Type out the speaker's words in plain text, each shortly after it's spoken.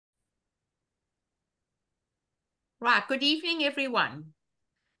Right, good evening, everyone.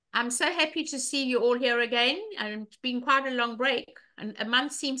 I'm so happy to see you all here again, and it's been quite a long break, and a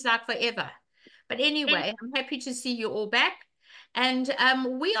month seems like forever. But anyway, I'm happy to see you all back. And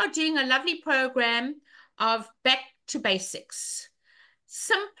we are doing a lovely program of back to basics,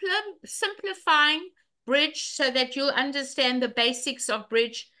 simplifying bridge so that you'll understand the basics of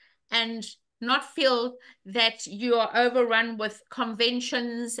bridge and not feel that you are overrun with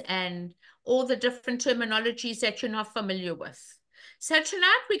conventions and all the different terminologies that you're not familiar with. So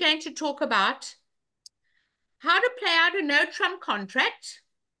tonight we're going to talk about how to play out a no trump contract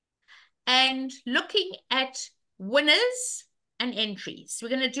and looking at winners and entries. We're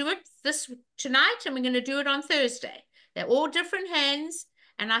going to do it this tonight and we're going to do it on Thursday. They're all different hands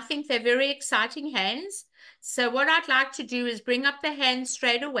and I think they're very exciting hands. So what I'd like to do is bring up the hands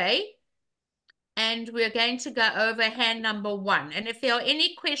straight away and we're going to go over hand number 1. And if there are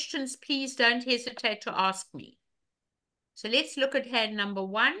any questions, please don't hesitate to ask me. So let's look at hand number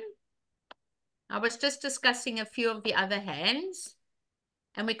 1. I was just discussing a few of the other hands,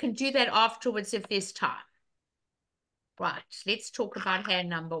 and we can do that afterwards if there's time. Right, let's talk about hand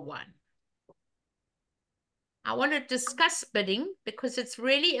number 1. I want to discuss bidding because it's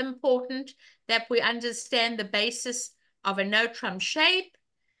really important that we understand the basis of a no trump shape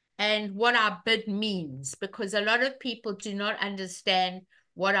and what our bid means, because a lot of people do not understand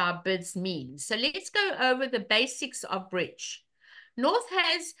what our bids mean. So let's go over the basics of bridge. North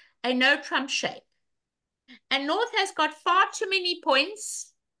has a no trump shape, and North has got far too many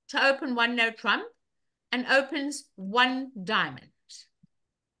points to open one no trump and opens one diamond.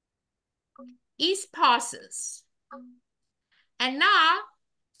 East passes. And now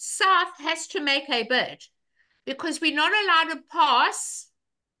South has to make a bid because we're not allowed to pass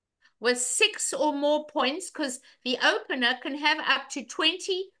with 6 or more points because the opener can have up to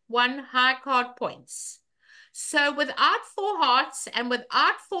 21 high card points. So without 4 hearts and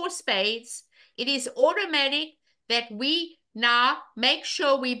without 4 spades, it is automatic that we now make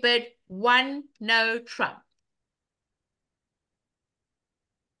sure we bid 1 no trump.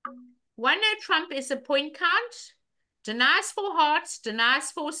 1 no trump is a point count. Denies 4 hearts,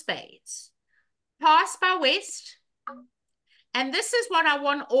 denies 4 spades. Pass by West. And this is what I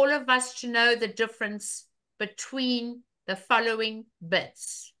want all of us to know the difference between the following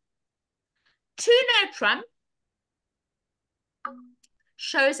bids. 2 no trump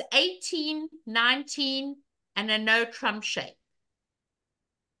shows 18, 19, and a no trump shape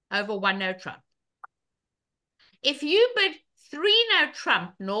over 1 no trump. If you bid 3 no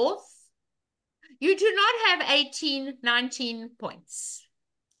trump North, you do not have 18, 19 points.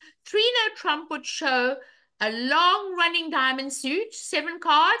 3 no trump would show a long running diamond suit, 7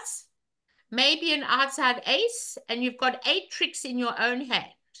 cards, maybe an outside ace, and you've got 8 tricks in your own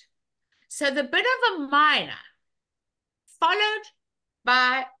hand. So the bid of a minor followed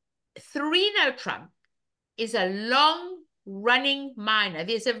by 3 no trump is a long running minor.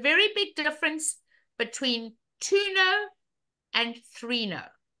 There's a very big difference between 2 no and 3 no.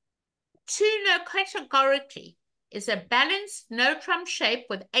 2 no categorically is a balanced no trump shape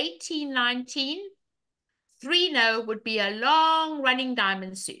with 18, 19. 3 no would be a long running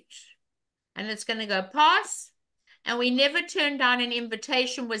diamond suit. And it's going to go pass. And we never turn down an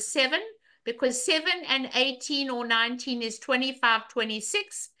invitation with 7 because 7 and 18 or 19 is 25,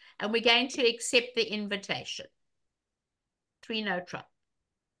 26. And we're going to accept the invitation. 3 no trump.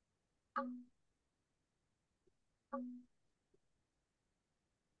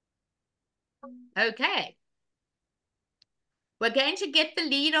 Okay. We're going to get the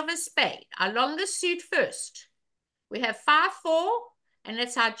lead of a spade, our longest suit first. We have 5, 4, and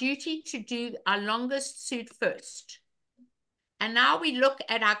it's our duty to do our longest suit first. And now we look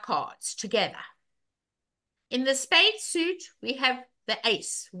at our cards together. In the spade suit, we have the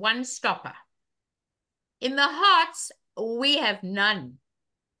ace, 1 stopper. In the hearts, we have none.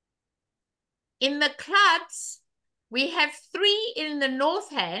 In the clubs, we have 3 in the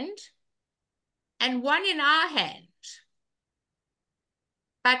North hand and 1 in our hand.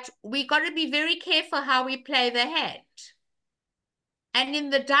 But we got to be very careful how we play the hand. And in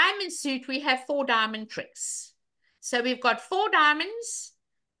the diamond suit, we have 4 diamond tricks. So we've got 4 diamonds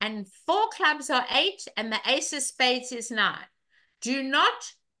and 4 clubs are 8 and the ace of spades is 9. Do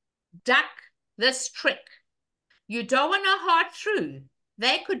not duck this trick. You don't want a heart through.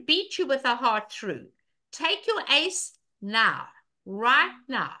 They could beat you with a heart through. Take your ace now, right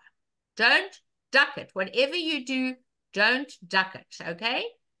now. Don't duck it. Whatever you do, don't duck it, okay?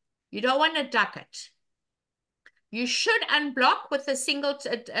 You don't want to duck it. You should unblock with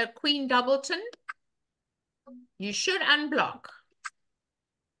a queen doubleton. You should unblock.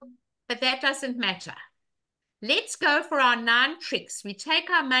 But that doesn't matter. Let's go for our 9 tricks. We take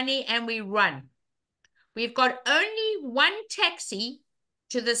our money and we run. We've got only one taxi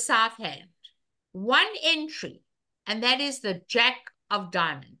to the south hand, one entry, and that is the Jack of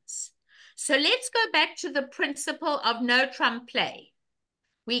Diamonds. So let's go back to the principle of no trump play.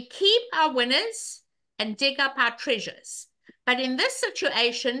 We keep our winners and dig up our treasures. But in this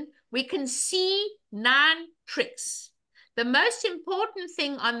situation, we can see 9 tricks. The most important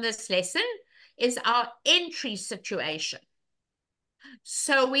thing on this lesson is our entry situation.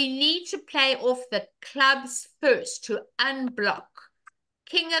 So we need to play off the clubs first to unblock.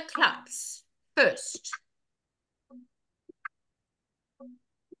 King of clubs first.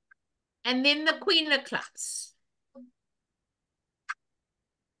 And then the queen of clubs.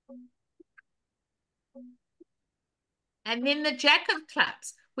 And then the jack of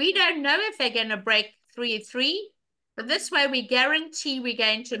clubs. We don't know if they're going to break 3-3, but this way we guarantee we're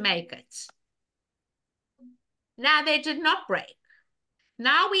going to make it. Now they did not break.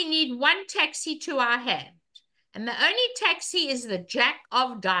 Now we need one taxi to our hand. And the only taxi is the Jack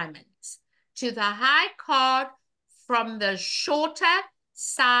of Diamonds to the high card from the shorter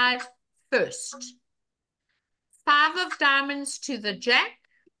side first. 5 of diamonds to the Jack.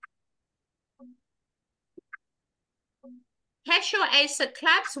 Cash your ace of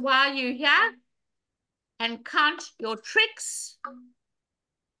clubs while you're here and count your tricks.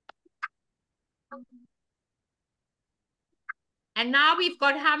 And now we've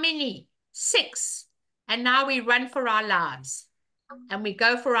got how many? 6. And now we run for our lives. And we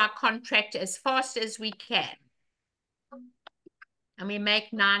go for our contract as fast as we can. And we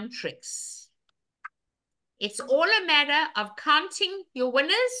make 9 tricks. It's all a matter of counting your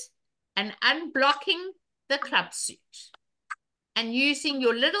winners and unblocking the club suit. And using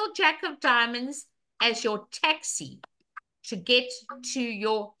your little Jack of Diamonds as your taxi to get to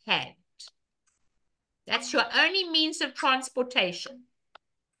your hand. That's your only means of transportation.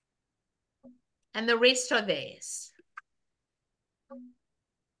 And the rest are theirs.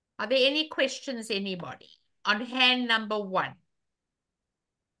 Are there any questions, anybody, on hand number 1?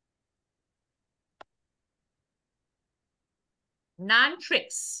 Nine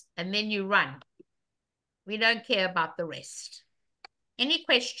tricks, and then you run. We don't care about the rest. Any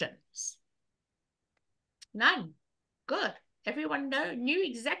questions? None. Good. Everyone knew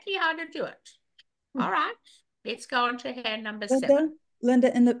exactly how to do it. All right. Let's go on to hand number 7.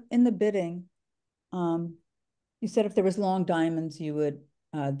 Linda, in the bidding, you said if there was long diamonds, you would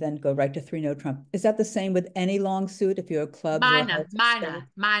then go right to 3 no trump. Is that the same with any long suit? If you're a club, Minor.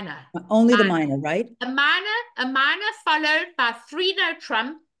 Only the minor, right? A minor followed by 3 no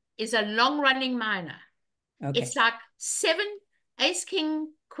trump is a long running minor. Okay. It's like 7, ace, king,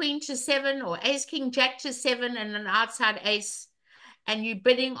 queen to 7, or ace, king, jack to 7, and an outside ace, and you're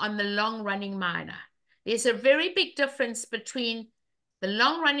bidding on the long running minor. There's a very big difference between the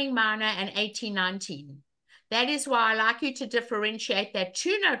long running minor and 18-19. That is why I like you to differentiate that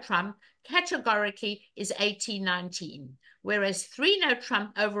 2 no trump categorically is 18-19, whereas 3 no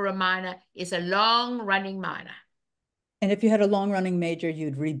trump over a minor is a long running minor. And if you had a long running major,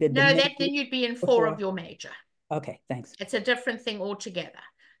 you'd rebid the major. No, then you'd be in 4 of your major. Okay, thanks. It's a different thing altogether.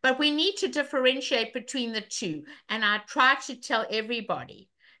 But we need to differentiate between the two. And I try to tell everybody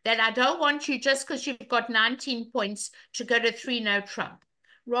that I don't want you, just because you've got 19 points, to go to 3 no trump.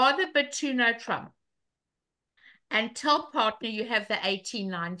 Rather bid 2 no trump. And tell partner you have the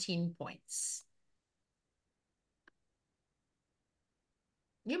 18-19 points.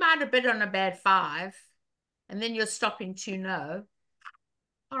 You might have bid on a bad 5, and then you're stopping 2 no.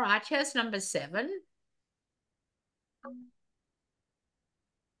 All right, here's number 7.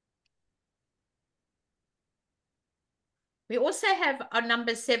 We also have our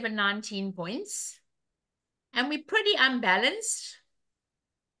number 7, 19 points. And we're pretty unbalanced.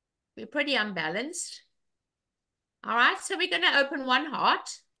 All right, so we're going to open 1 heart.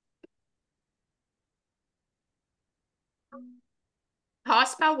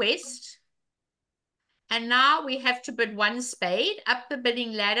 Pass by west. And now we have to bid 1 spade up the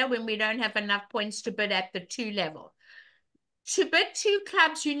bidding ladder when we don't have enough points to bid at the 2 level. To bid 2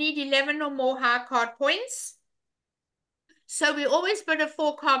 clubs, you need 11 or more high card points. So we always bid a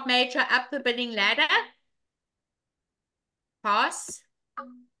 4 card major up the bidding ladder. Pass.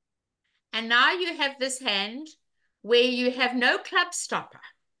 And now you have this hand where you have no club stopper.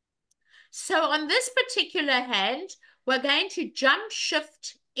 So on this particular hand, we're going to jump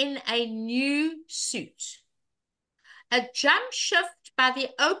shift in a new suit. A jump shift by the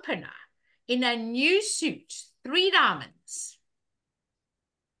opener in a new suit, 3 diamonds,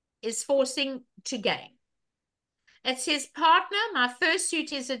 is forcing to game. It says, partner, my first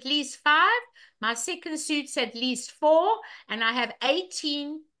suit is at least 5, my second suit's at least 4, and I have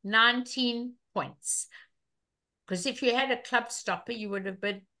 18, 19 points. Because if you had a club stopper, you would have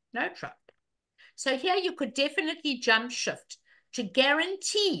bid no trump. So here you could definitely jump shift to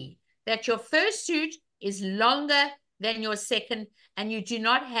guarantee that your first suit is longer than your second and you do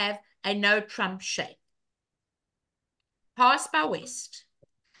not have a no trump shape. Pass by West.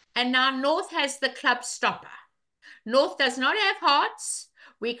 And now North has the club stopper. North does not have hearts.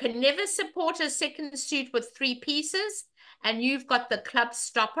 We can never support a second suit with 3 pieces. And you've got the club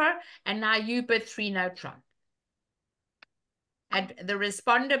stopper. And now you bid 3 no trump. And the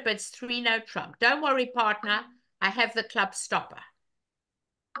responder bids 3 no trump. Don't worry, partner. I have the club stopper.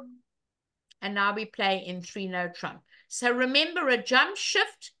 And now we play in 3 no trump. So remember, a jump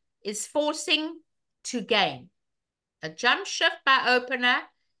shift is forcing to gain. A jump shift by opener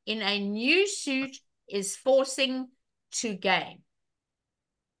in a new suit is forcing to gain.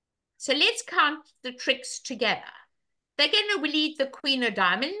 So let's count the tricks together. They're going to lead the queen of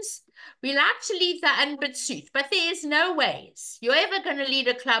diamonds. We like to lead the unbid suit, but there is no ways you're ever going to lead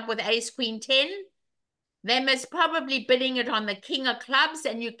a club with ace, queen, 10. They're most probably bidding it on the king of clubs,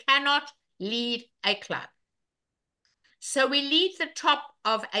 and you cannot lead a club. So we lead the top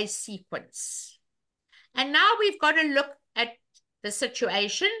of a sequence. And now we've got to look at the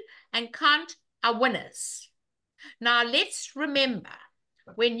situation and count our winners. Now let's remember,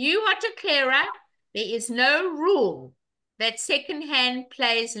 when you are declarer, there is no rule that second hand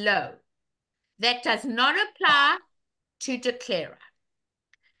plays low. That does not apply to declarer.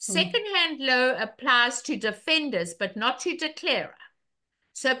 Second hand low applies to defenders, but not to declarer.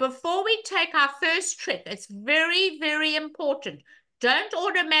 So before we take our first trick, it's very, very important. Don't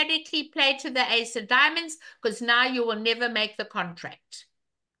automatically play to the ace of diamonds, because now you will never make the contract.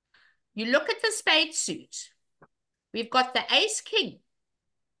 You look at the spade suit. We've got the ace king.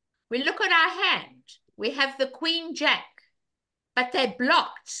 We look at our hand. We have the queen jack, but they're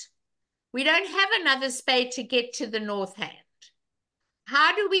blocked. We don't have another spade to get to the north hand.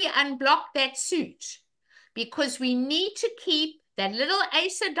 How do we unblock that suit? Because we need to keep that little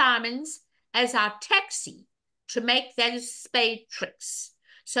ace of diamonds as our taxi to make those spade tricks.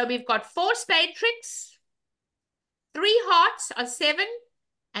 So we've got 4 spade tricks, 3 hearts are 7,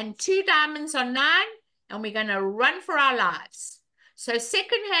 and 2 diamonds are 9, and we're going to run for our lives. So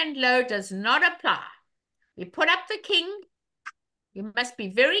second hand low does not apply. We put up the king. You must be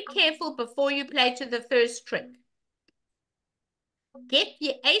very careful before you play to the first trick. Get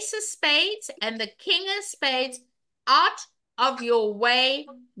the ace of spades and the king of spades out of your way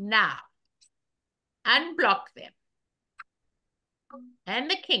now. Unblock them. And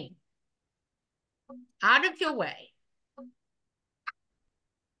the king out of your way.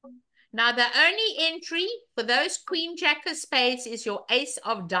 Now the only entry for those queen jack of spades is your ace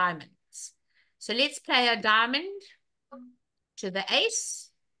of diamonds. So let's play a diamond to the ace.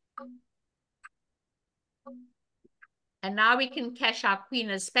 And now we can cash our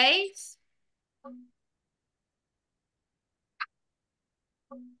queen of spades.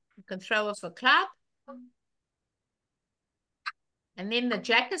 You can throw off a club. And then the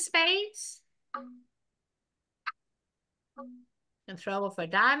jack of spades. And throw off a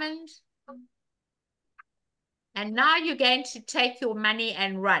diamond. And now you're going to take your money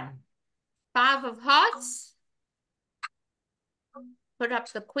and run. 5 of hearts. Put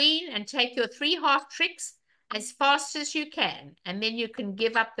up the queen and take your 3 heart tricks as fast as you can. And then you can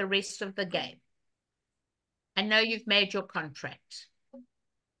give up the rest of the game. I know you've made your contract.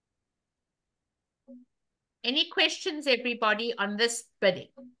 Any questions, everybody, on this bidding?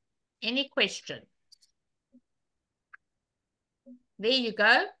 Any questions? There you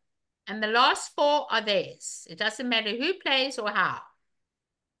go. And the last 4 are theirs. It doesn't matter who plays or how.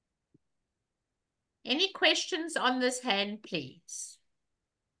 Any questions on this hand, please?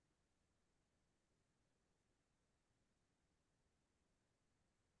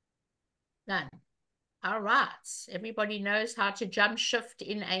 None. All right. Everybody knows how to jump shift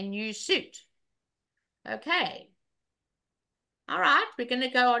in a new suit. Okay. All right. We're going to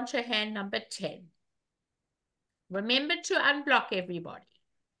go on to hand number 10. Remember to unblock everybody.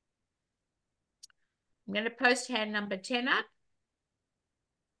 I'm going to post hand number 10 up.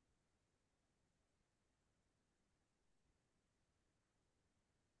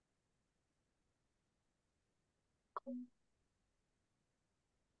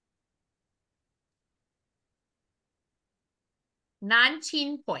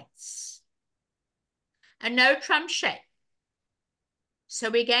 $19 points. A no trump shape. So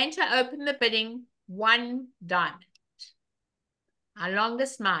we're going to open the bidding 1 diamond. Our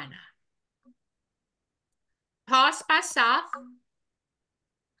longest minor. pass by south,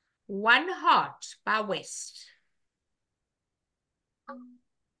 1 heart by west,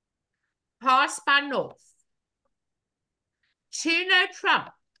 pass by north, 2 no trump,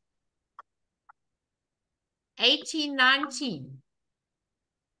 18, 19,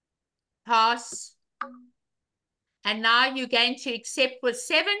 pass, and now you're going to accept with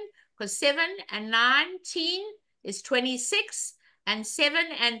 7, because 7 and 19 is 26, and 7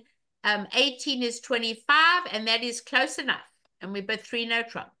 and 18 is 25, and that is close enough. And we bid 3 no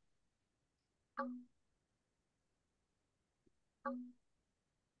trump.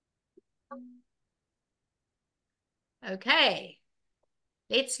 Okay,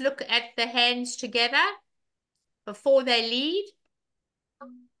 let's look at the hands together before they lead.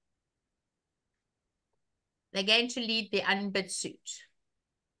 They're going to lead the unbid suit.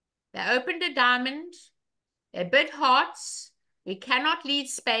 They opened a diamond. They bid hearts. We cannot lead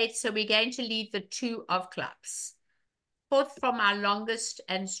spades, so we're going to lead the 2 of clubs. Fourth from our longest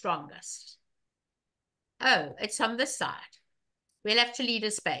and strongest. Oh, it's on this side. We'll have to lead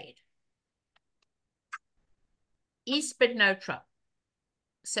a spade. East bid no trump.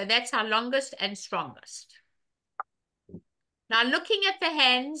 So that's our longest and strongest. Now looking at the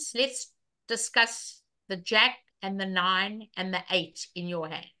hands, let's discuss the jack and the 9 and the 8 in your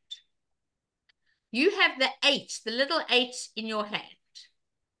hand. You have the 8, the little 8 in your hand.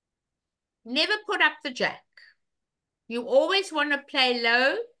 Never put up the jack. You always want to play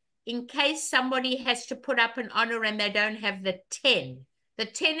low in case somebody has to put up an honor and they don't have the 10. The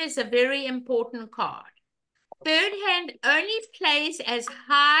 10 is a very important card. Third hand only plays as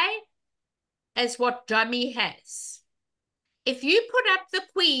high as what dummy has. If you put up the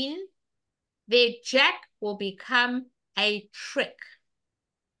queen, their jack will become a trick.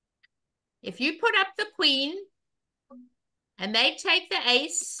 If you put up the queen and they take the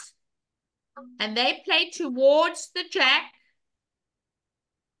ace and they play towards the jack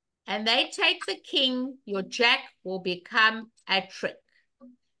and they take the king, your jack will become a trick.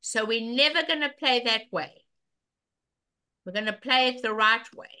 So we're never going to play that way. We're going to play it the right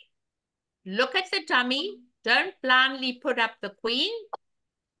way. Look at the dummy. Don't blindly put up the queen.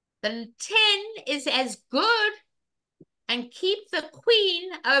 The 10 is as good, and keep the queen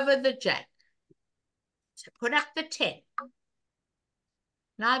over the jack. So put up the 10.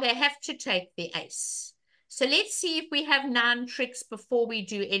 Now they have to take the ace. So let's see if we have 9 tricks before we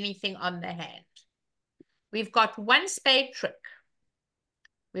do anything on the hand. We've got 1 spade trick.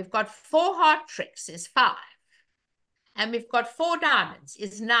 We've got 4 heart tricks is 5. And we've got 4 diamonds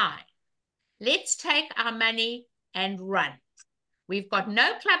is 9. Let's take our money and run. We've got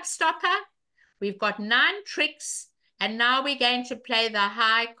no club stopper. We've got 9 tricks. And now we're going to play the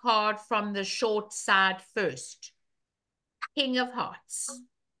high card from the short side first. King of hearts.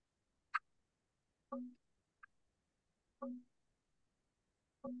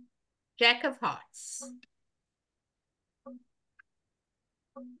 Jack of hearts.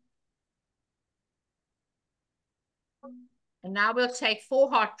 And now we'll take 4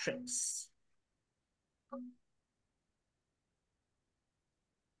 heart tricks.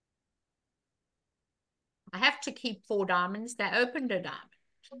 I have to keep 4 diamonds. They opened a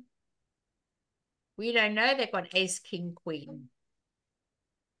diamond. We don't know they've got ace, king, queen.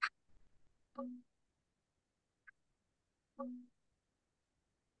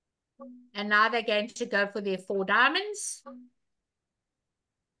 And now they're going to go for their 4 diamonds.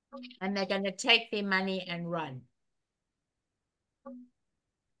 And they're going to take their money and run.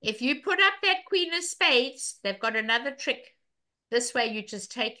 If you put up that queen of spades, they've got another trick. This way you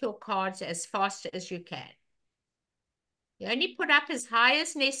just take your cards as fast as you can. You only put up as high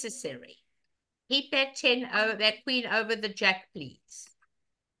as necessary. Keep that 10, that queen over the jack, please.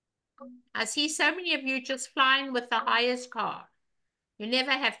 I see so many of you just flying with the highest card. You never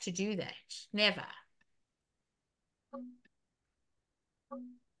have to do that. Never.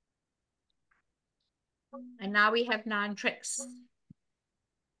 And now we have 9 tricks.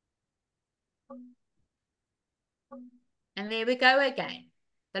 And there we go again.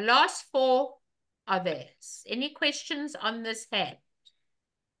 The last 4 are theirs. Any questions on this hand?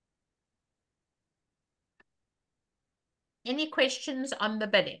 Any questions on the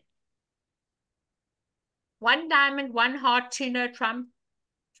bidding? 1 diamond, 1 heart, 2 no trump,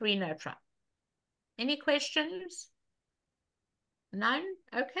 3 no trump. Any questions? None?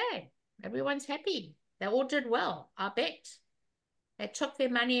 Okay. Everyone's happy. They all did well, I bet. They took their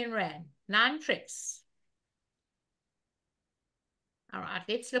money and ran. 9 tricks. All right,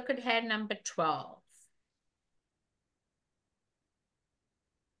 let's look at hand number 12.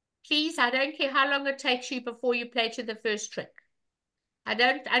 Please, I don't care how long it takes you before you play to the first trick. I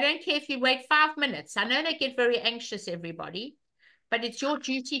don't care if you wait 5 minutes. I know they get very anxious, everybody, but it's your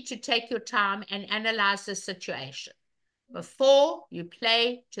duty to take your time and analyze the situation before you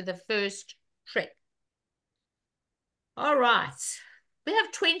play to the first trick. All right. We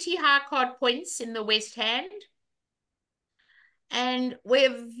have 20 high card points in the West Hand. And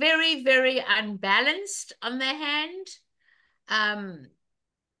we're very, very unbalanced on the hand.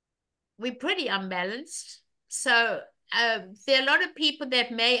 We're pretty unbalanced. So there are a lot of people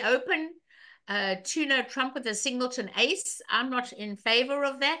that may open two-note trump with a singleton ace. I'm not in favor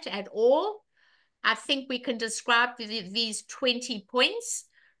of that at all. I think we can describe these 20 points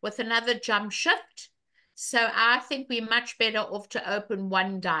with another jump shift. So I think we're much better off to open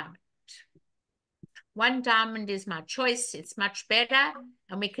one diamond. One diamond is my choice. It's much better,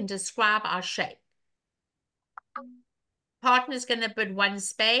 and we can describe our shape. Partner's going to bid one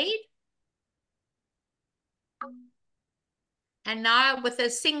spade. And now with a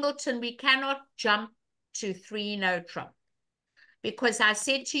singleton, we cannot jump to 3-note trump. Because I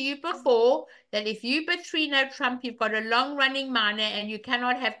said to you before that if you bid 3-note trump, you've got a long-running minor and you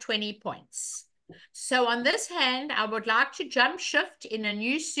cannot have 20 points. So on this hand, I would like to jump shift in a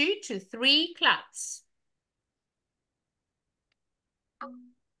new suit to 3 clubs.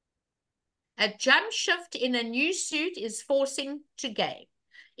 A jump shift in a new suit is forcing to game.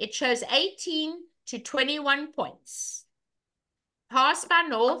 It shows 18 to 21 points. Pass by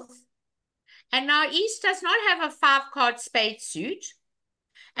North. And now East does not have a 5-card spade suit.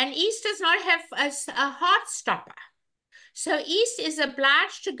 And East does not have a heart stopper. So East is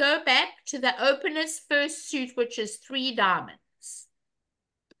obliged to go back to the opener's first suit, which is 3 diamonds.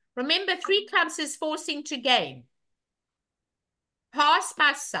 Remember, 3 clubs is forcing to game. Pass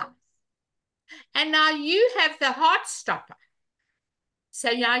by South. And now you have the heart stopper. So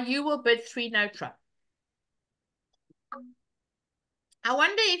now you will bid 3-note trump. I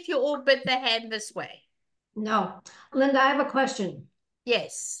wonder if you all bid the hand this way. No. Linda, I have a question.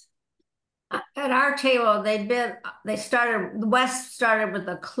 Yes. At our table, the West started with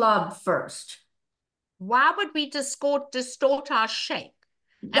a club first. Why would we distort our shape?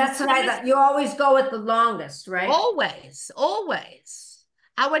 That's what I thought. You always go with the longest, right? Always, always.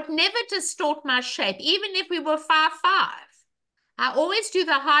 I would never distort my shape, even if we were 5-5. I always do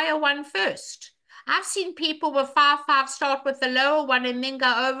the higher one first. I've seen people with 5-5 start with the lower one and then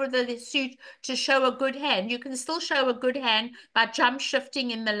go over the suit to show a good hand. You can still show a good hand by jump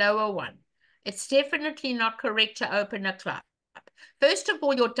shifting in the lower one. It's definitely not correct to open a club. First of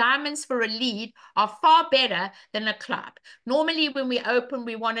all, your diamonds for a lead are far better than a club. Normally, when we open,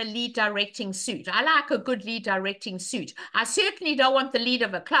 we want a lead directing suit. I like a good lead directing suit. I certainly don't want the lead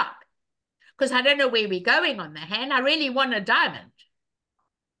of a club because I don't know where we're going on the hand. I really want a diamond.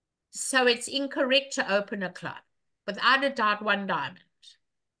 So it's incorrect to open a club. Without a doubt, 1 diamond.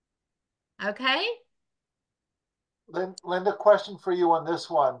 Okay? Linda, question for you on this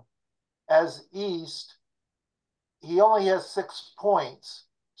one. As East, he only has 6 points.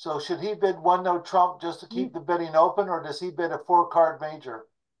 So should he bid 1-note trump just to keep the bidding open, or does he bid a 4-card major?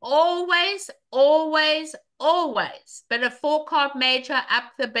 Always, always, always bid a 4-card major up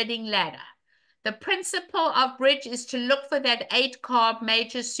the bidding ladder. The principle of bridge is to look for that 8-card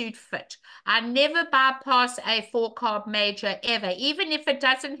major suit fit. I never bypass a 4-card major ever, even if it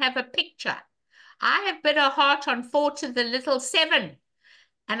doesn't have a picture. I have bid a heart on 4 to the little 7.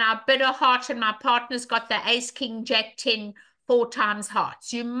 And I bid a heart and my partner's got the ace, king, jack, 10, 4 times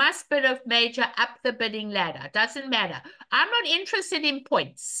hearts. You must bid a major up the bidding ladder. Doesn't matter. I'm not interested in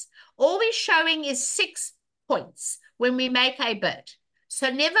points. All we're showing is 6 points when we make a bid. So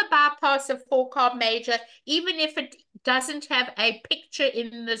never bypass a 4-card major, even if it doesn't have a picture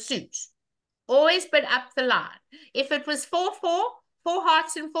in the suit. Always bid up the line. If it was 4-4, 4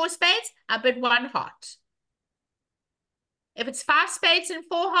 hearts and 4 spades, I bid 1 heart. If it's 5 spades and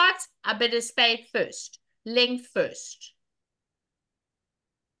 4 hearts, I bid a spade first. Length first.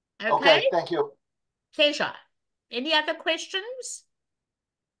 Okay, thank you. Pleasure. Any other questions?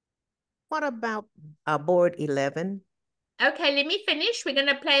 What about board 11? Okay, let me finish. We're going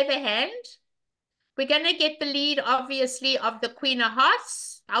to play the hand. We're going to get the lead, obviously, of the Queen of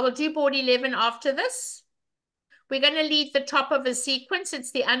Hearts. I will do board 11 after this. We're going to lead the top of a sequence.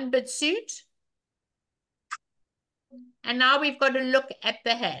 It's the unbid suit. And now we've got to look at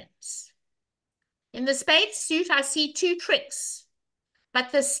the hands. In the spade suit, I see 2 tricks,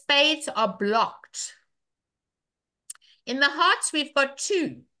 but the spades are blocked. In the hearts, we've got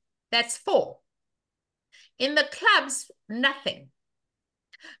 2. That's 4. In the clubs, nothing.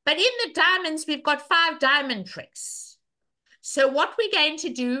 But in the diamonds, we've got 5 diamond tricks. So what we're going to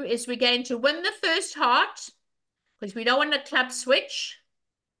do is we're going to win the first heart, because we don't want a club switch.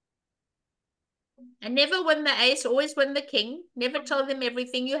 And never win the ace, always win the king. Never tell them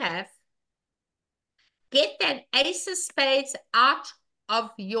everything you have. Get that ace of spades out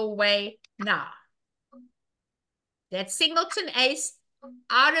of your way now. That singleton ace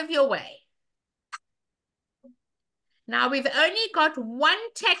out of your way. Now we've only got one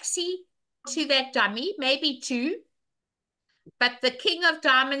taxi to that dummy, maybe two. But the king of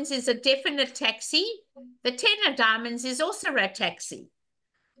diamonds is a definite taxi. The 10 of diamonds is also a taxi.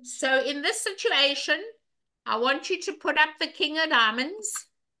 So in this situation, I want you to put up the king of diamonds.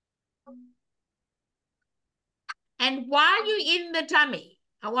 And while you're in the dummy,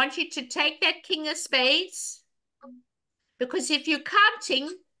 I want you to take that king of spades. Because if you're counting,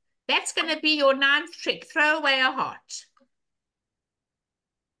 that's going to be your 9th trick. Throw away a heart.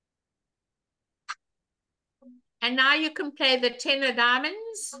 And now you can play the 10 of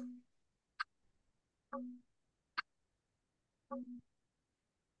diamonds.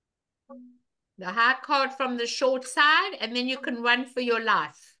 The high card from the short side, and then you can run for your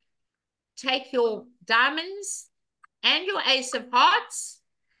life. Take your diamonds and your ace of hearts,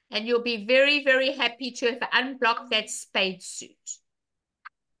 and you'll be very, very happy to have unblocked that spade suit.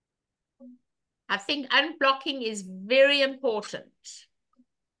 I think unblocking is very important.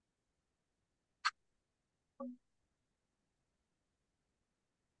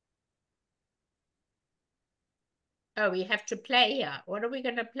 Oh, we have to play here. What are we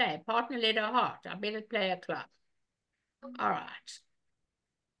going to play? Partner, letter, heart. I better play a club. All right.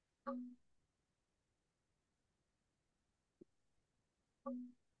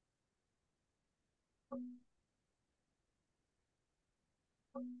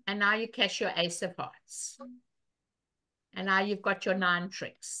 And now you cash your ace of hearts. And now you've got your 9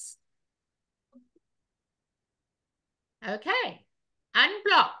 tricks. Okay.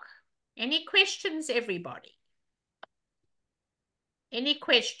 Unblock. Any questions, everybody? Any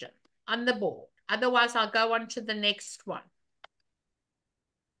question on the board? Otherwise, I'll go on to the next one.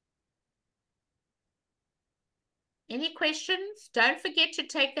 Any questions? Don't forget to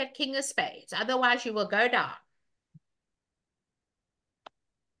take that king of spades. Otherwise, you will go down.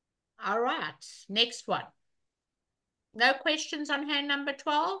 All right. Next one. No questions on hand number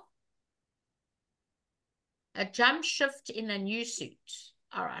 12? A jump shift in a new suit.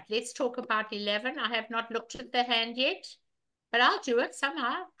 All right. Let's talk about 11. I have not looked at the hand yet, but I'll do it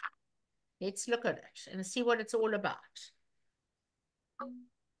somehow. Let's look at it and see what it's all about.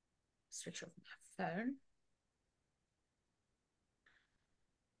 Switch off my phone.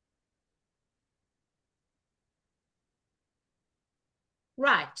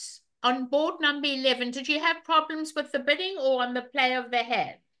 Right. On board number 11, did you have problems with the bidding or on the play of the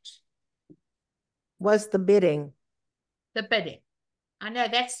hand? Was the bidding. The bidding. I know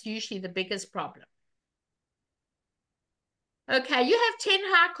that's usually the biggest problem. Okay, you have 10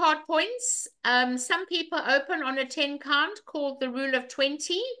 high card points. Some people open on a 10 count called the rule of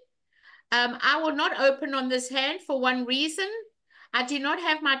 20. I will not open on this hand for one reason. I do not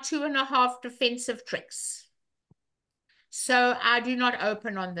have my 2.5 defensive tricks. So I do not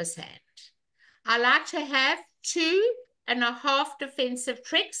open on this hand. I like to have 2.5 defensive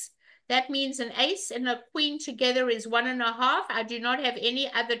tricks. That means an ace and a queen together is 1.5. I do not have any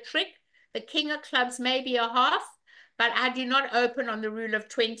other trick. The king of clubs may be a half, but I do not open on the rule of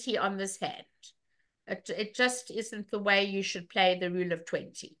 20 on this hand. It just isn't the way you should play the rule of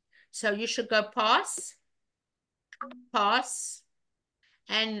 20. So you should go pass, pass,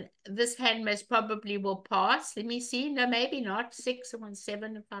 and this hand most probably will pass. Let me see. No, maybe not. 6, 1,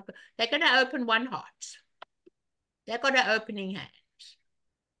 7, and 5. They're going to open one heart. They've got an opening hand.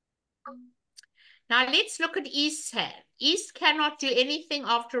 Now let's look at East's hand. East cannot do anything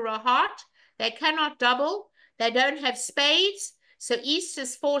after a heart. They cannot double. They don't have spades. So East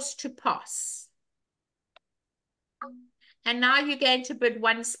is forced to pass. And now you're going to bid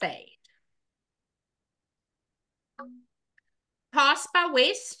 1 spade. Pass by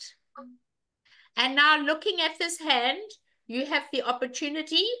West. And now looking at this hand, you have the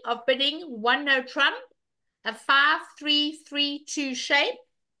opportunity of bidding 1 no trump, a 5-3-3-2 shape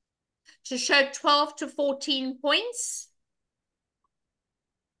to show 12 to 14 points.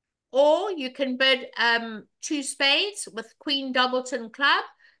 Or you can bid 2 spades with Queen Doubleton club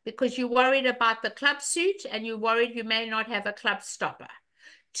because you're worried about the club suit and you're worried you may not have a club stopper.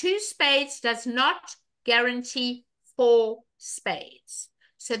 2 spades does not guarantee 4 spades.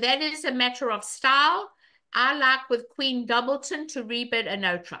 So that is a matter of style. I like with Queen Doubleton to rebid a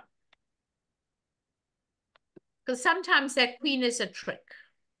no trump. Because sometimes that queen is a trick.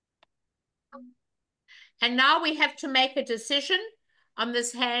 And now we have to make a decision on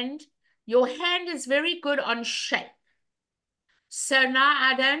this hand. your hand is very good on shape. So now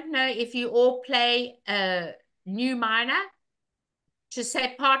I don't know if you all play a new minor to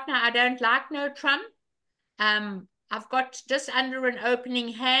say, partner, I don't like no trump. I've got just under an opening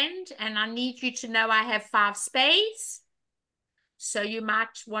hand and I need you to know I have 5 spades. So you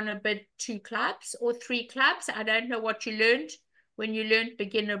might want to bid 2 clubs or 3 clubs. I don't know what you learned when you learned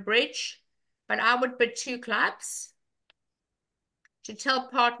beginner bridge, but I would bid 2 clubs to tell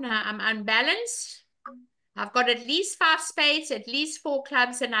partner I'm unbalanced. I've got at least 5 spades, at least 4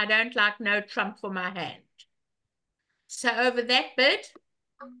 clubs, and I don't like no trump for my hand. So over that bid,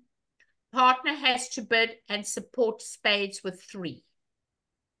 partner has to bid and support spades with 3.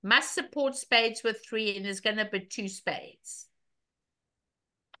 Must support spades with 3 and is going to bid 2 spades.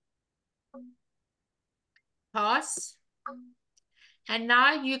 Pass. And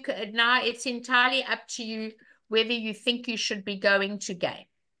now it's entirely up to you whether you think you should be going to game.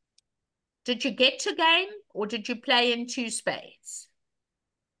 Did you get to game or did you play in 2 spades?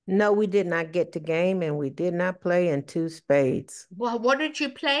 No, we did not get to game and we did not play in 2 spades. Well, what did you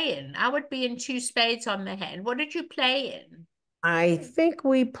play in? I would be in 2 spades on the hand. What did you play in? I think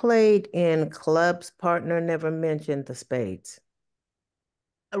we played in clubs. Partner never mentioned the spades.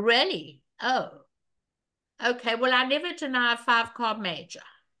 Oh, really? Oh. Okay, well, I never deny a 5-card major.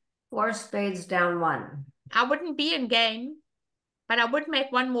 4 spades down 1. I wouldn't be in game, but I would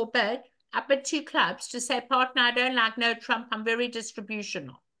make one more bid. I bid 2 clubs to say, partner, I don't like no trump. I'm very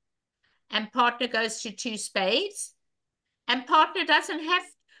distributional. And partner goes to 2 spades. And partner does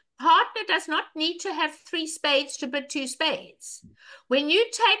not need to have 3 spades to bid 2 spades. When you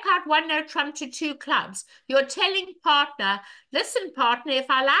take out 1 no trump to 2 clubs, you're telling partner, listen, partner, if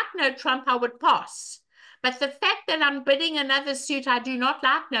I like no trump, I would pass. But the fact that I'm bidding another suit I do not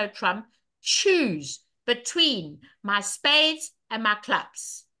like no trump, choose between my spades and my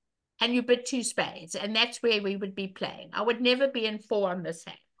clubs. And you bid 2 spades, and that's where we would be playing. I would never be in 4 on this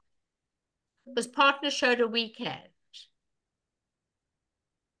hand. Because partner showed a weak hand.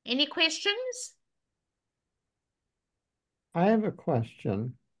 Any questions? I have a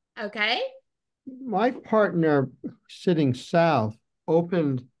question. Okay. My partner sitting south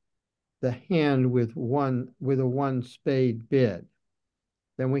opened the hand with a 1 spade bid.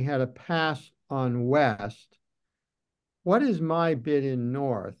 Then we had a pass on west. What is my bid in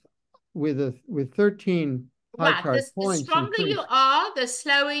north with 13 high Right. card The points? stronger you are, the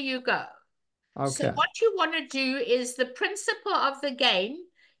slower you go. So Okay. what you want to do is the principle of the game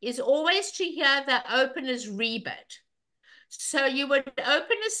is always to hear the opener's rebid. So you would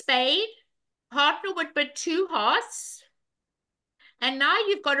open a spade, partner would bid 2 hearts, and now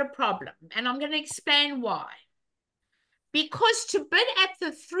you've got a problem. And I'm going to explain why. Because to bid at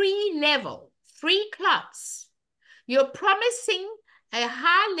the 3 level, 3 clubs, you're promising a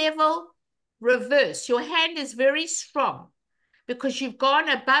high level reverse. Your hand is very strong because you've gone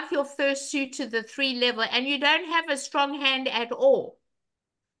above your first suit to the 3 level and you don't have a strong hand at all.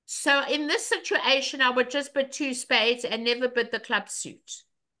 So in this situation, I would just bid 2 spades and never bid the club suit.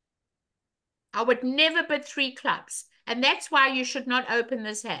 I would never bid 3 clubs. And that's why you should not open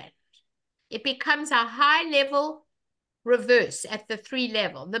this hand. It becomes a high level reverse at the 3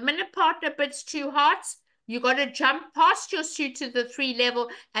 level. The minute partner bids 2 hearts, you got to jump past your suit to the 3 level,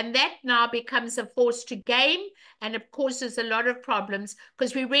 and that now becomes a force to game, and it causes a lot of problems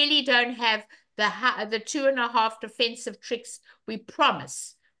because we really don't have the 2.5 defensive tricks we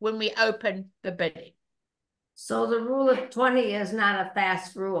promise when we open the bidding. So the rule of 20 is not a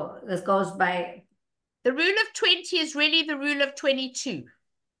fast rule. This goes by... The rule of 20 is really the rule of 22.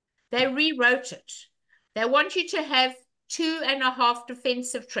 They rewrote it. They want you to have 2.5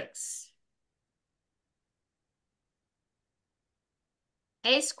 defensive tricks.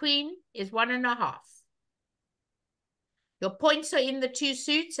 Ace queen is 1.5. Your points are in the 2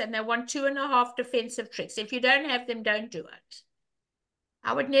 suits and they want 2.5 defensive tricks. If you don't have them, don't do it.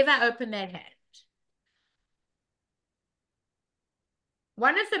 I would never open that hand.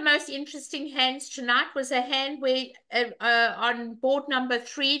 One of the most interesting hands tonight was a hand where on board number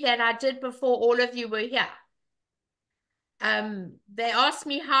 3 that I did before all of you were here. They asked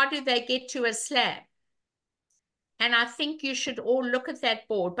me, how do they get to a slam? And I think you should all look at that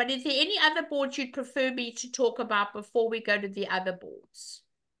board. But is there any other boards you'd prefer me to talk about before we go to the other boards?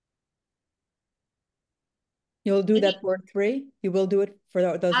 You'll do that board 3? You will do it for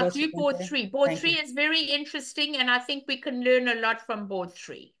those of I'll us who do weren't board there? 3. Board Thank 3 you. is very interesting, and I think we can learn a lot from board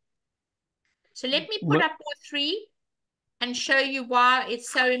 3. So let me put up board 3 and show you why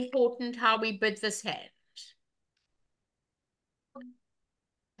it's so important how we bid this hand.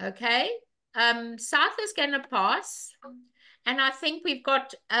 Okay, South is going to pass, And I think we've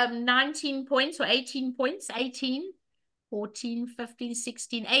got 19 points or 18 points, 18, 14, 15,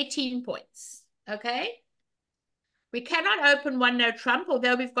 16, 18 points. Okay. We cannot open one no trump,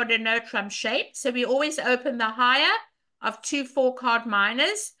 although we've got a no trump shape. So we always open the higher of 2 4-card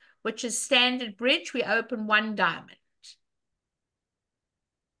minors, which is standard bridge. We open 1 diamond.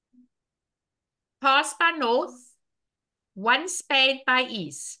 Pass by north, 1 spade by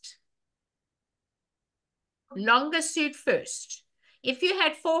east. Longer suit first. If you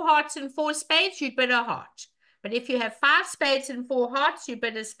had 4 hearts and 4 spades, you'd bid a heart. But if you have 5 spades and 4 hearts, you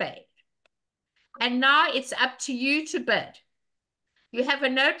bid a spade. And now it's up to you to bid. You have a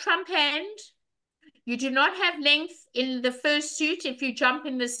no trump hand. You do not have length in the first suit if you jump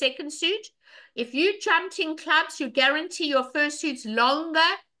in the second suit. If you jumped in clubs, you guarantee your first suit's longer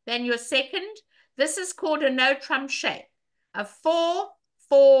than your second. This is called a no trump shape. A 4,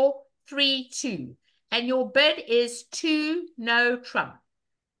 4, 3, 2. And your bid is 2 no trump.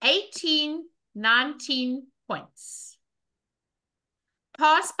 18, 19 points.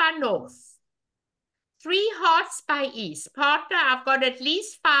 Pass by north. 3 hearts by east. Partner, I've got at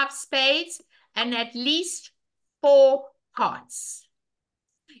least 5 spades and at least 4 hearts.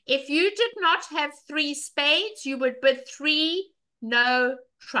 If you did not have 3 spades, you would bid 3 no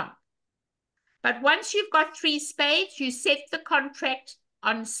trump. But once you've got 3 spades, you set the contract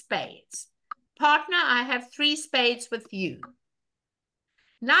on spades. Partner, I have 3 spades with you.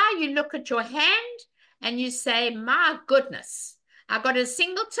 Now you look at your hand and you say, my goodness, I got a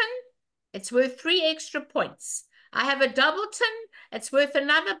singleton. It's worth 3 extra points. I have a doubleton. It's worth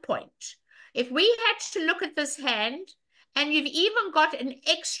another point. If we had to look at this hand, and you've even got an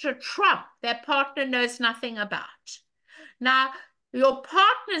extra trump that partner knows nothing about. Now, your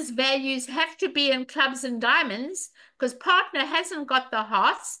partner's values have to be in clubs and diamonds because partner hasn't got the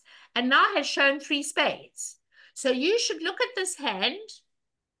hearts and now has shown 3 spades. So you should look at this hand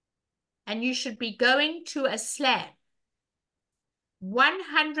and you should be going to a slam.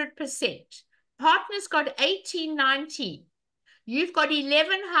 100%. Partner's got 18, 19. You've got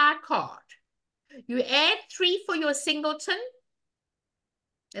 11 high card. You add 3 for your singleton.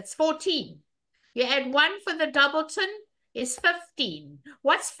 That's 14. You add 1 for the doubleton is 15.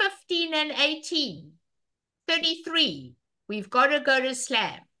 What's 15 and 18? 33. We've got to go to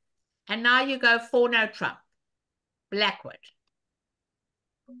slam. And now you go 4 no trump. Blackwood.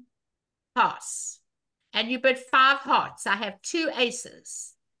 Pass. And you bid 5 hearts. I have 2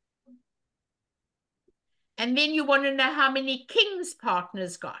 aces. And then you want to know how many kings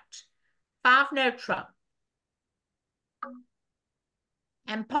partners got. 5 no trump.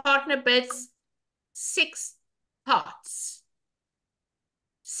 And partner bids 6 hearts.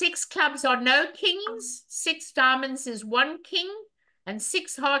 6 clubs are no kings. 6 diamonds is 1 king. And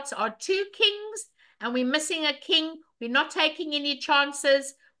 6 hearts are 2 kings. And we're missing a king. We're not taking any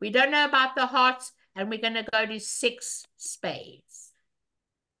chances. We don't know about the hearts. And we're going to go to 6 spades.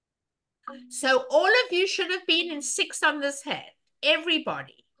 So all of you should have been in 6 on this hand.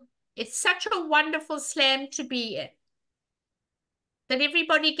 Everybody. It's such a wonderful slam to be in. Did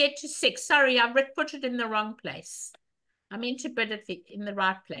everybody get to 6? Sorry, I put it in the wrong place. I meant to put it in the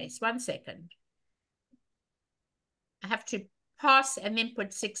right place. 1 second. I have to pass and then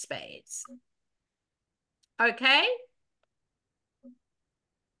put 6 spades. Okay?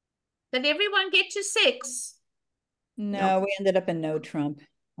 Did everyone get to 6? No, we ended up in no trump.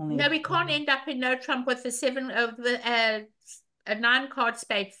 Only No, we can't end up in no trump with the 7 of the a 9-card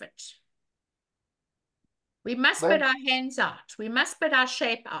spade fit. We must put our hands out. We must put our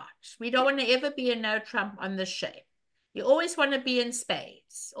shape out. We don't want to ever be in no trump on this shape. You always want to be in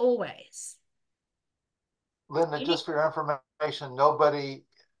spades, always. Linda, just for your information, nobody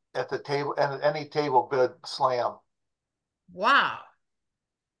at the table, and any table bid slam. Wow.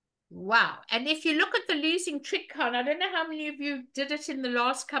 Wow. And if you look at the losing trick card, I don't know how many of you did it in the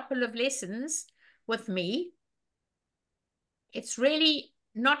last couple of lessons with me. It's really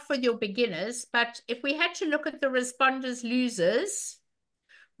not for your beginners, but if we had to look at the responders' losers,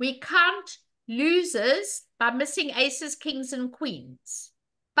 we count losers by missing aces, kings, and queens.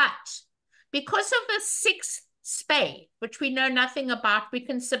 But because of the 6th spade, which we know nothing about, we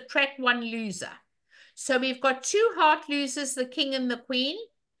can subtract 1 loser. So we've got 2 heart losers, the king and the queen.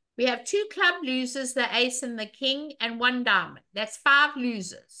 We have 2 club losers, the ace and the king, and 1 diamond. That's 5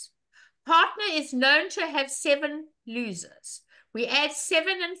 losers. Partner is known to have 7 losers. We add 7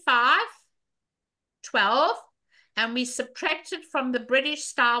 and 5, 12, and we subtract it from the British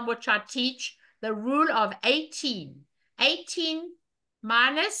style, which I teach, the rule of 18. 18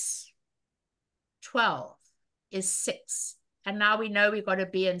 minus 12 is 6. And now we know we've got to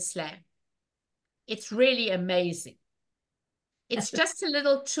be in slam. It's really amazing. It's just a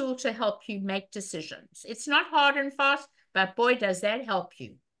little tool to help you make decisions. It's not hard and fast, but boy, does that help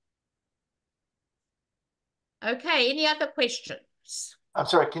you. Okay, any other questions? I'm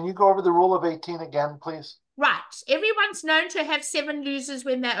sorry, can you go over the rule of 18 again, please? Right. Everyone's known to have 7 losers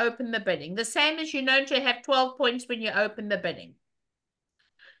when they open the bidding. The same as you're known to have 12 points when you open the bidding.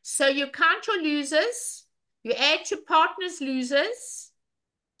 So you count your losers, you add to partners' losers.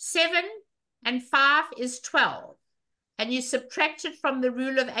 7 and 5 is 12. And you subtract it from the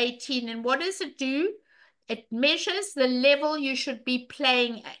rule of 18. And what does it do? It measures the level you should be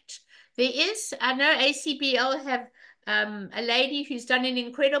playing at. There is, I know ACBL have a lady who's done an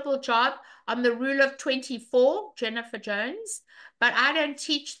incredible job on the rule of 24, Jennifer Jones, but I don't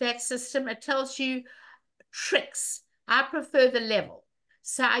teach that system. It tells you tricks. I prefer the level.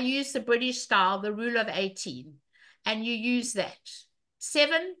 So I use the British style, the rule of 18, and you use that.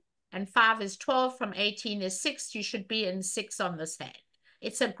 7 and 5 is 12, from 18 is 6. You should be in 6 on this hand.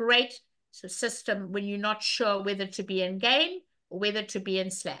 It's a great system when you're not sure whether to be in game or whether to be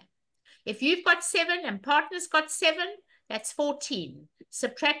in slam. If you've got 7 and partner's got 7, that's 14.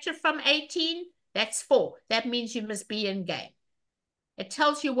 Subtracted from 18, that's 4. That means you must be in game. It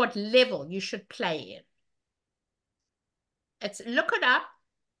tells you what level you should play in. Look it up.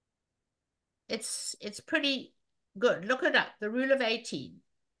 It's pretty good. Look it up, the rule of 18.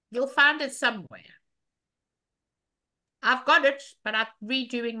 You'll find it somewhere. I've got it, but I'm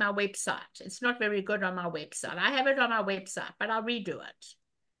redoing my website. It's not very good on my website. I have it on my website, but I'll redo it.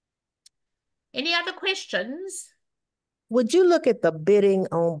 Any other questions? Would you look at the bidding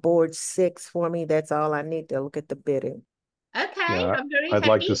on board 6 for me? That's all I need to look at the bidding. Okay, Yeah, I'm very I'd happy.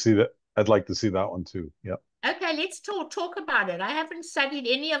 like to see that. I'd like to see that one too. Yep. Okay, let's talk about it. I haven't studied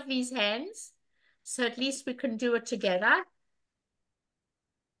any of these hands, so at least we can do it together.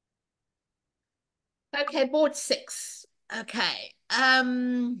 Okay, board 6. Okay.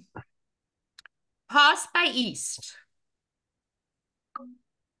 Pass by east.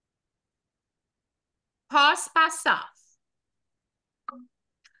 Pass by south.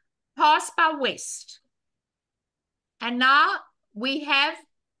 Pass by west. And now we have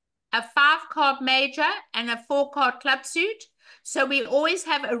a 5-card major and a 4-card club suit. So we always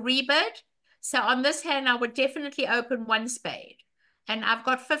have a rebid. So on this hand, I would definitely open 1 spade. And I've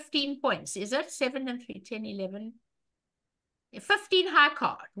got 15 points. Is it 7 and 3, 10, 11? 15 high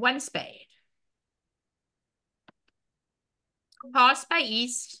card, 1 spade. Pass by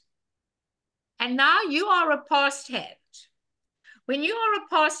east. And now you are a passed hand. When you are a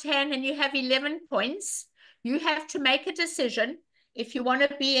passed hand and you have 11 points, you have to make a decision if you want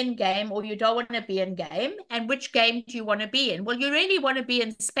to be in game or you don't want to be in game, and which game do you want to be in? Well, you really want to be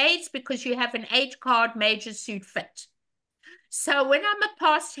in spades because you have an 8-card major suit fit. So when I'm a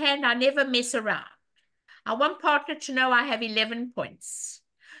passed hand, I never mess around. I want partner to know I have 11 points.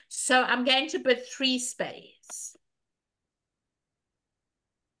 So I'm going to bid 3 spades.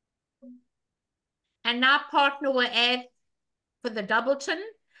 And now partner will add for the doubleton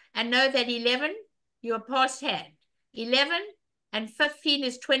and know that 11, you're a passed hand. 11 and 15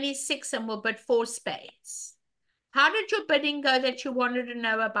 is 26 and we'll bid 4 spades. How did your bidding go that you wanted to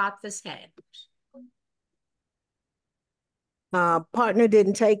know about this hand? Partner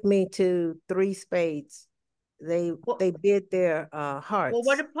didn't take me to 3 spades. They bid their hearts. Well,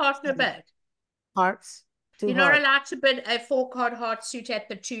 what did partner bid? Hearts. You're not allowed to bid a 4-card heart suit at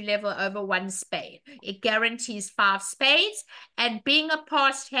the 2 level over 1 spade. It guarantees 5 spades, and being a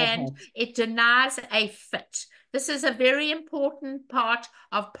passed hand, it denies a fit. This is a very important part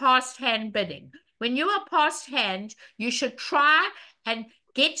of passed hand bidding. When you are passed hand, you should try and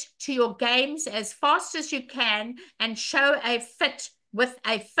get to your games as fast as you can and show a fit with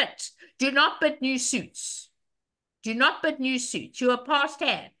a fit. Do not bid new suits. Do not bid new suits. You are passed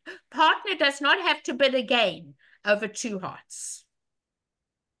hand. Partner does not have to bid again over 2 hearts.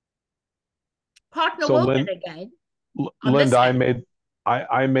 Partner will bid again. Linda,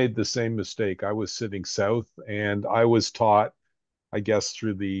 I made the same mistake. I was sitting south, and I was taught, I guess,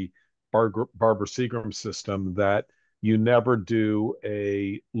 through the Barbara Seagram system that you never do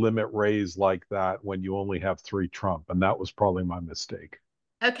a limit raise like that when you only have 3 trump, and that was probably my mistake.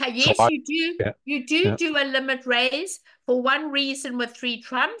 Okay, yes, so you do. Yeah, you do a limit raise for one reason with 3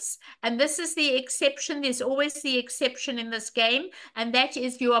 trumps, and this is the exception. There's always the exception in this game, and that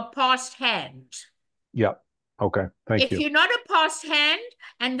is you are passed hand. Yeah. Okay. Thank you. If you're not a passed hand,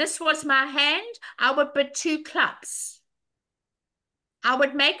 and this was my hand, I would bid 2 clubs. I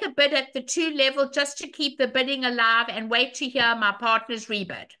would make a bid at the 2 level just to keep the bidding alive and wait to hear my partner's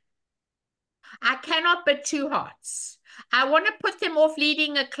rebid. I cannot bid 2 hearts. I want to put them off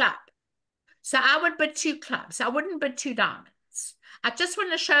leading a club. So I would bid 2 clubs. I wouldn't bid 2 diamonds. I just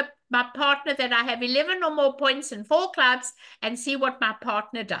want to show my partner that I have 11 or more points in 4 clubs and see what my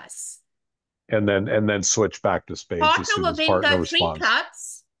partner does. And then switch back to spades Partner as soon will as then partner go 3 responds.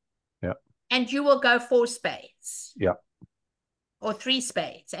 clubs. Yeah. And you will go 4 spades. Yeah. Or 3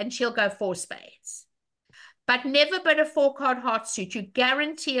 spades, and she'll go 4 spades. But never but a 4-card heart suit. You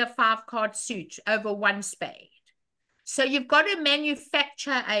guarantee a 5-card suit over 1 spade. So you've got to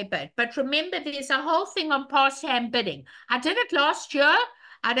manufacture a bid. But remember, there's a whole thing on past hand bidding. I did it last year.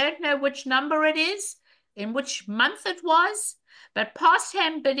 I don't know which number it is, in which month it was. But past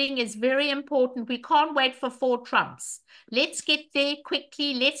hand bidding is very important. We can't wait for 4 trumps. Let's get there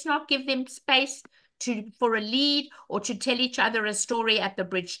quickly. Let's not give them space for a lead or to tell each other a story at the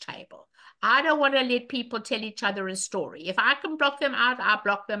bridge table. I don't want to let people tell each other a story. If I can block them out, I'll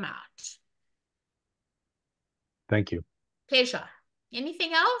block them out. Thank you. Pleasure.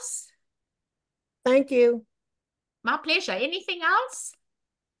 Anything else? Thank you. My pleasure. Anything else?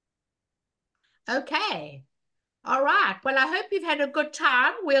 Okay. All right. Well, I hope you've had a good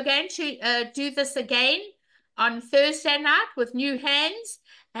time. We're going to do this again on Thursday night with new hands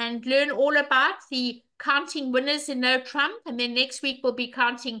and learn all about the counting winners in no trump. And then next week we'll be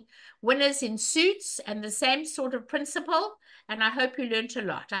counting winners in suits and the same sort of principle. And I hope you learned a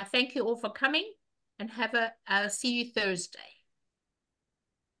lot. I thank you all for coming and I'll see you Thursday.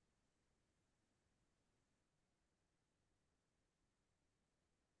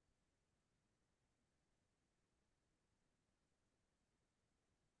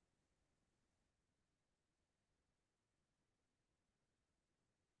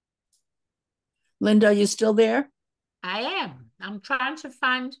 Linda, are you still there? I am. I'm trying to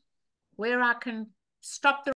find where I can stop the